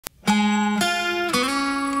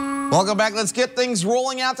Welcome back. Let's get things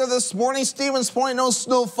rolling out there this morning. Stevens Point, no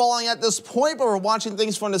snow falling at this point, but we're watching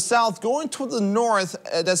things from the south going to the north.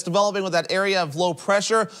 That's developing with that area of low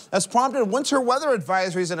pressure. That's prompted winter weather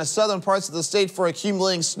advisories in the southern parts of the state for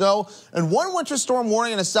accumulating snow, and one winter storm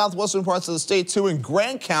warning in the southwestern parts of the state too in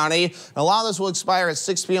Grant County. A lot of this will expire at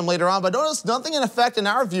 6 p.m. later on, but notice nothing in effect in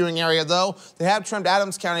our viewing area though. They have trimmed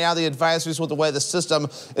Adams County out of the advisories with the way the system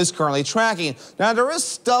is currently tracking. Now there is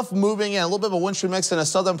stuff moving in, a little bit of a wintry mix in the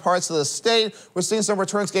southern parts of the state. We're seeing some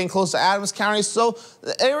returns getting close to Adams County, so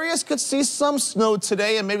the areas could see some snow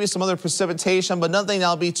today and maybe some other precipitation, but nothing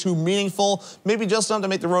that'll be too meaningful. Maybe just enough to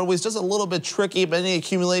make the roadways just a little bit tricky, but any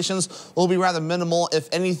accumulations will be rather minimal, if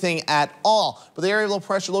anything at all. But the area of low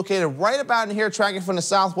pressure located right about in here, tracking from the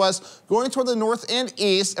southwest, going toward the north and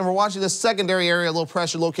east, and we're watching the secondary area of low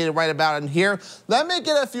pressure located right about in here. That may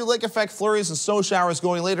get a few lake effect flurries and snow showers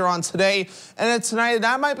going later on today and then tonight.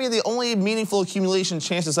 That might be the only meaningful accumulation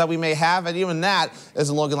chances that we may have, and even that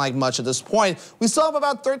isn't looking like much at this point. We still have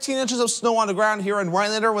about 13 inches of snow on the ground here in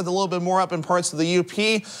Rhinelander, with a little bit more up in parts of the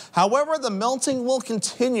UP. However, the melting will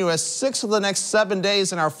continue as 6 of the next 7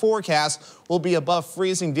 days in our forecast will be above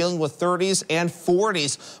freezing, dealing with 30s and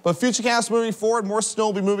 40s. But futurecasts moving forward, more snow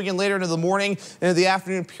will be moving in later into the morning and into the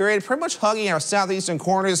afternoon period, pretty much hugging our southeastern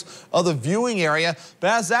corners of the viewing area. But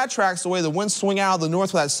as that tracks away, the winds swing out of the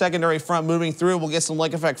north with that secondary front moving through. We'll get some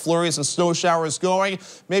lake effect flurries and snow showers going.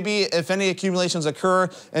 Maybe if any accumulations occur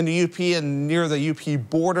in the UP and near the UP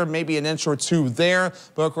border, maybe an inch or two there,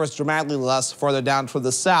 but of course dramatically less farther down toward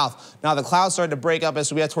the south. Now the clouds start to break up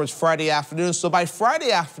as we head towards Friday afternoon. So by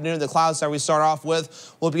Friday afternoon, the clouds that we start off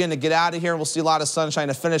with will begin to get out of here. We'll see a lot of sunshine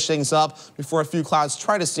to finish things up before a few clouds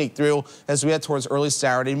try to sneak through as we head towards early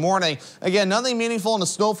Saturday morning. Again, nothing meaningful in the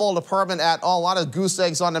snowfall department at all. A lot of goose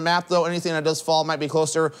eggs on the map though. Anything that does fall might be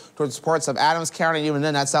closer towards parts of Adams County. Even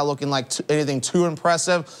then, that's not looking like anything too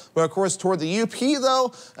impressive. But of course, toward the UP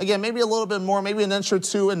though, again, maybe a little bit more, maybe an inch or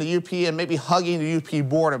two in the UP and maybe hugging the UP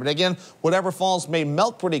border. But again, whatever falls may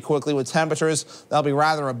melt pretty quickly with temperatures that'll be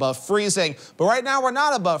rather above freezing. But right now, we're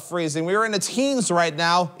not above freezing. We are in the teens right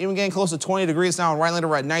now, even getting close to 20 degrees now in Rhinelander.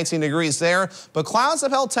 We're at 19 degrees there. But clouds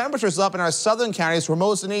have held temperatures up in our southern counties,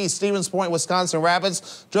 Hermosa East, Stevens Point, Wisconsin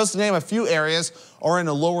Rapids, just to name a few areas, are in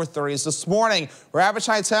the lower 30s this morning. Our average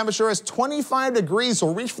high temperature is 25 degrees.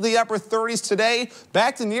 We'll reach for the upper 30s today,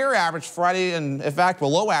 back to near average Friday, and in fact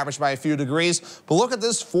below average by a few degrees. But look at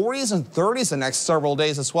this, 40s and 30s the next several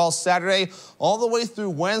days as well, Saturday all the way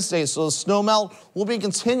through Wednesday. So the snow melt will be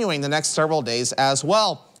continuing the next several days as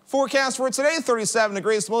well. Forecast for today, 37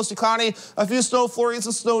 degrees, mostly cloudy, a few snow flurries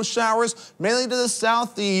and snow showers, mainly to the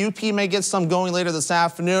south. The UP may get some going later this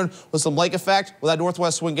afternoon with some lake effect, with that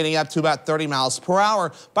northwest wind getting up to about 30 miles per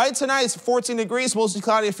hour. By tonight, it's 14 degrees, mostly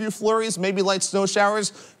cloudy, a few flurries, maybe light snow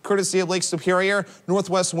showers, courtesy of Lake Superior.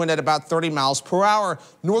 Northwest wind at about 30 miles per hour.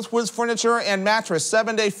 Northwoods Furniture and Mattress,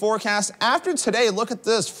 7-day forecast. After today, look at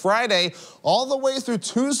this, Friday all the way through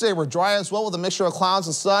Tuesday, we're dry as well with a mixture of clouds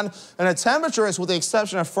and sun, and the temperatures, with the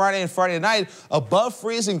exception of Friday and Friday night, above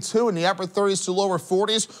freezing too, in the upper 30s to lower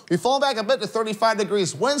 40s. We fall back a bit to 35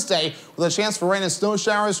 degrees Wednesday with a chance for rain and snow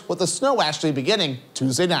showers, with the snow actually beginning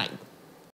Tuesday night.